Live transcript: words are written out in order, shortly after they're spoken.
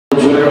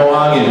Joy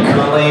Wong and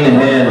Colleen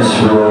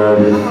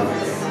Hansford.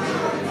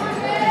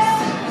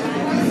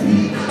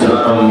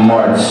 Donna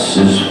Martz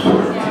is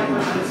for.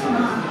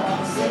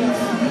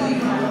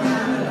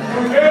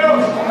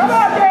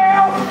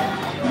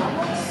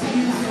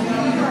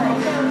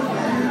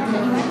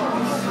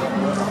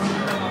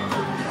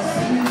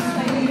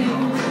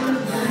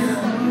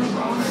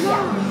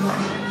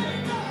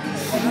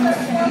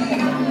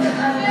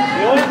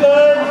 Doing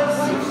good.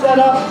 Set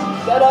up.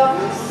 Set up.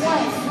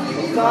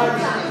 Time.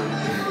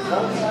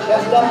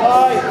 Chest up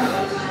high.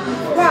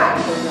 Right.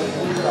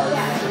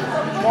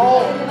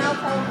 Hold.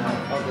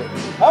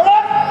 Hold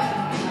up.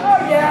 Oh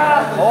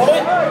yeah. Hold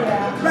it.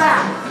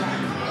 Right.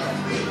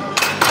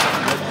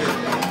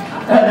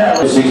 And that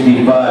was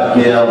 65,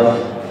 Gail.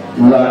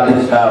 Lock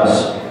his house.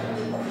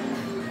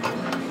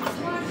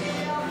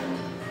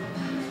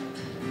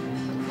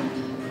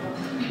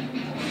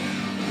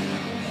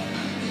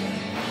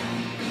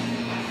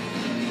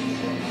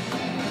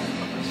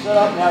 Set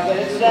up now, get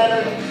it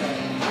centered.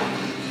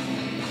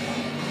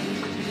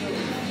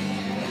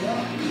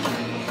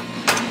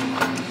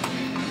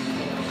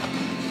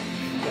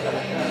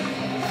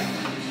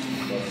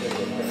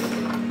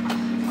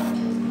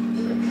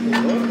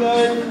 Doing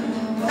good.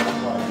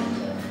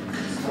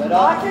 Set up.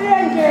 Lock it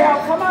in, Gail.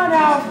 Come on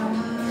now.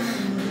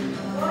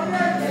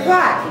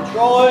 Right.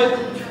 Control it.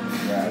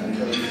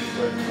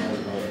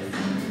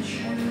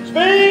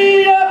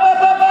 Speed up,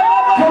 up, up, up,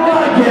 up. Come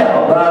on, Gail.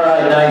 All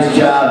right, nice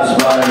job,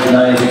 Spotters.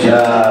 Nice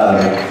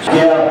job.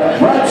 Gail,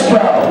 let's go.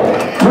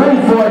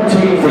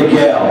 3:14 for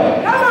Gail.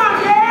 Come on,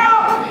 Gail.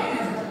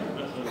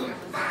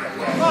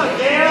 Come on,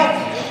 Gail.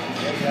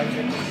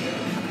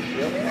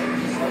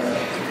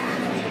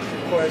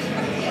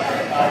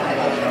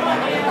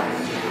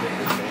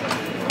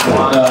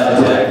 One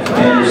on deck,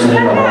 Anderson in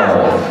the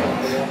hole.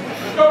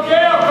 Let's go,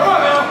 Gail. Come on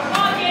now.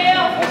 Come on,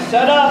 Gail.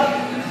 Set up.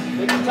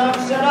 Take your time to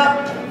set up.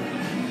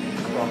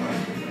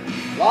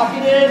 Lock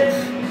it in.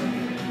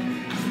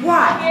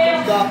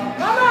 Right. Stop.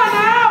 Come on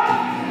now.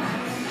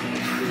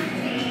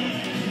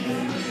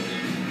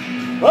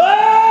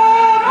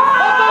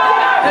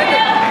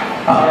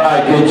 All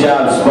right, good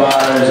job,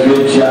 Spotters.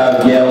 Good job,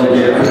 Gail.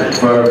 Get credit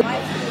for.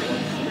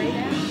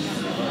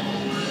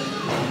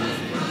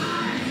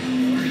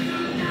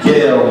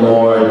 Gail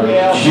Moore,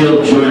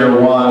 Jill Joyner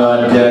Wong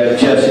on deck,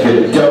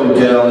 Jessica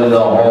Dodell in the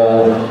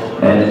hole,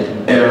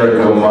 and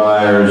Erica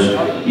Myers,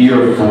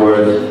 your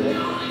fourth.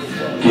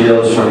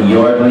 Gail's from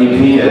Yardley,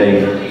 PA.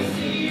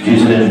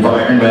 She's an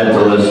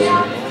environmentalist.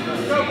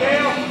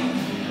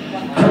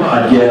 Come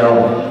on, Gail.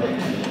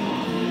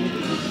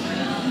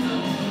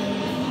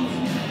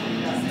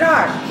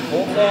 Start.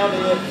 Hold down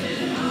here.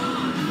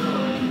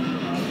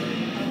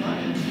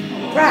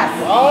 Press.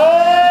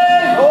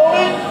 Hold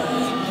it.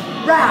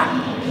 Right.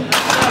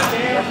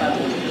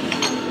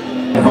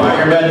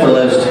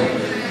 Environmentalist.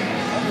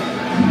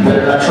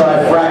 Better not try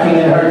fracking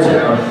in her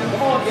town.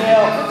 Come on,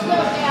 Gail.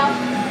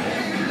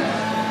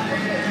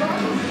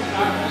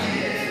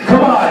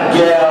 Come on,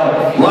 Gail.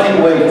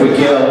 Lightweight for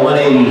Gail,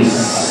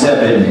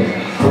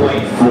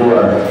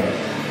 187.4.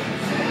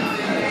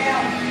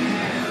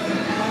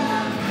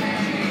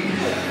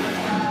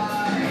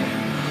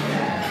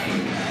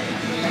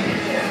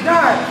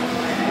 Start.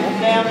 Hold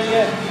down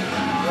here.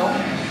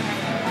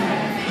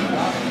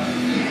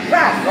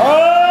 Press.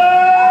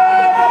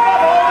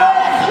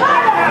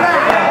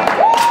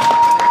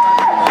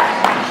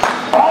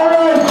 All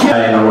right,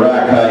 and a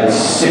rack height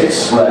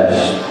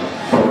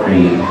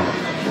 6/3.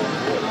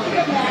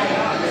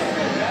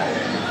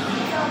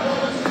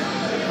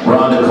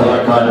 Rhonda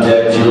Clark on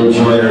deck, Jill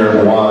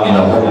Joyner Wong in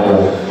the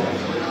hole.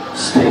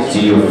 Stick to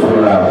your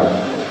 4 out.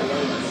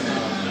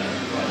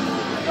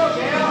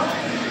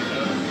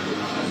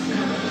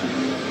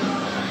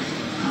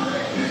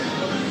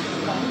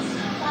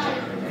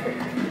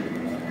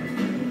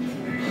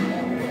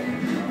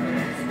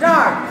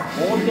 Start.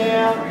 Hold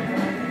down.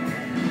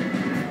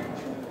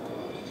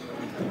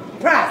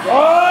 Press.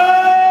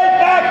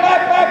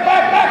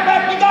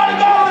 Back. You gotta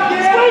go.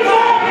 Squeeze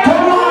it.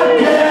 Come on,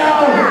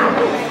 Gail!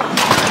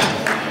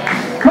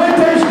 Right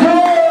there's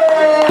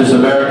goal! There's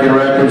American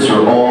records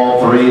for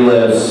all 3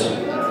 lifts.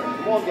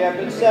 Come on, Gail.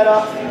 Good set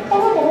up.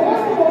 Come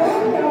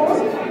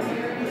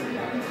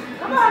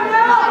on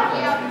now.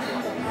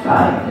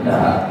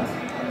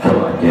 Come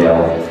on, Gail.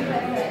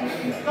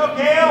 Go,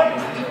 Gail.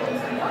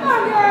 Come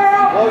on,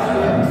 Gail. Close to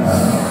it.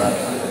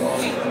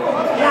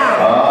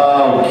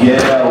 Oh,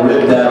 Gail,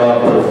 rip that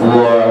off the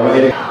floor. Way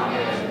to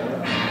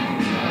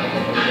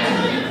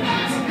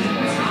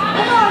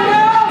Come on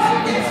now.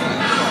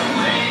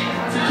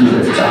 to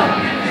the top.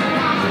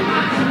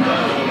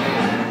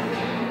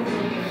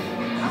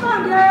 Come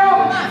on, Gail.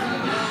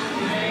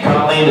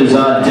 Colleen is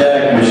on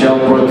deck. Michelle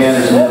Brooke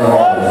Anderson in the hole.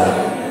 Oh,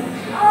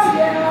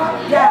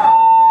 yeah. Yeah.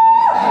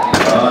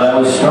 Oh, that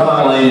was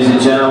strong, ladies and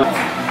gentlemen.